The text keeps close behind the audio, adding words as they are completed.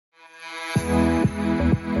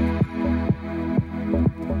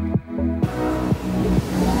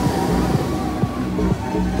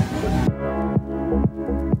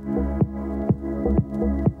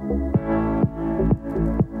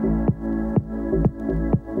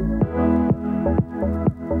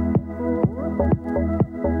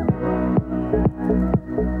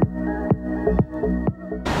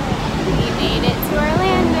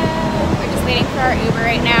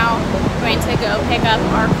go pick up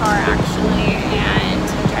our car actually and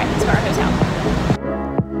drive it to our hotel.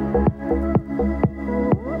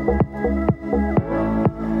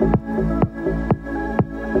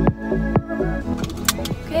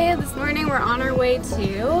 Okay, this morning we're on our way to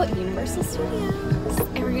Universal Studios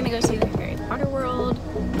and we're gonna go see the Harry Potter World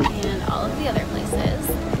and all of the other places.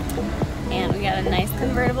 And we got a nice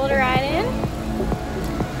convertible to ride in.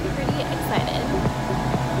 Pretty excited.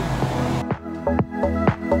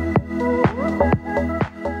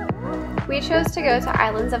 We chose to go to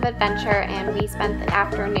Islands of Adventure and we spent the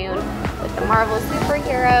afternoon with the Marvel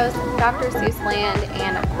superheroes, Dr. Seuss Land,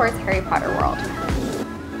 and of course Harry Potter World.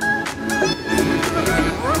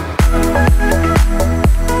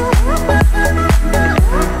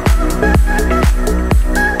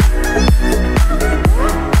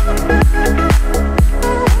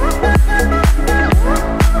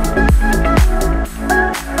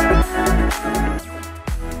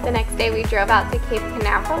 We drove out to Cape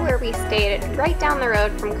Canaveral where we stayed right down the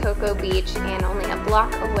road from Cocoa Beach and only a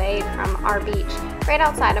block away from our beach, right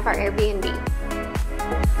outside of our Airbnb.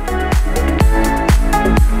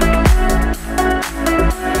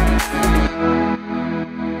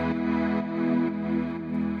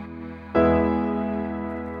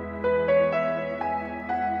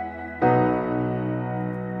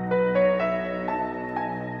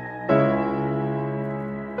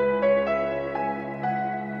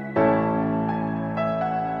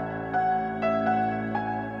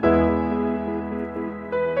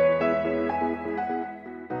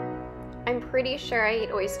 I'm pretty sure I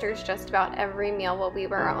ate oysters just about every meal while we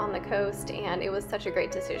were on the coast, and it was such a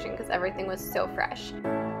great decision because everything was so fresh.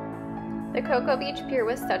 The Cocoa Beach Pier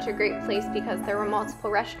was such a great place because there were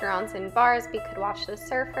multiple restaurants and bars. We could watch the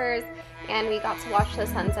surfers, and we got to watch the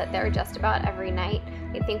sunset there just about every night.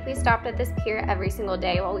 I think we stopped at this pier every single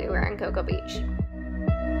day while we were in Cocoa Beach.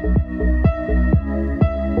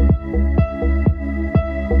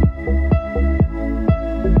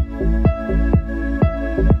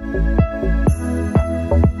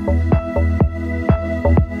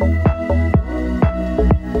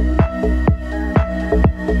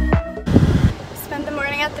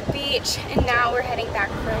 And now we're heading back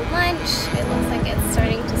for lunch. It looks like it's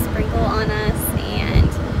starting to sprinkle on us, and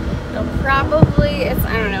it'll probably,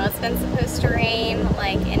 I don't know, it's been supposed to rain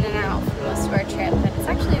like in and out for most of our trip, but it's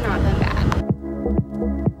actually not been bad.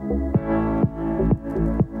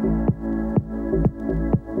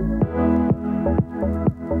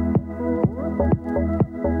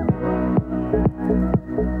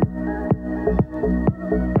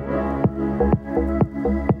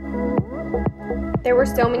 There were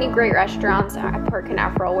so many great restaurants at Port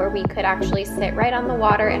Canaveral where we could actually sit right on the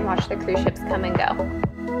water and watch the cruise ships come and go.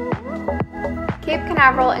 Cape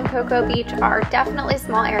Canaveral and Cocoa Beach are definitely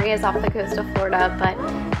small areas off the coast of Florida, but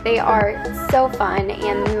they are so fun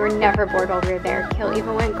and we were never bored while we were there. Kill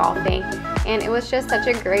even went golfing, and it was just such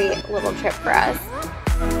a great little trip for us.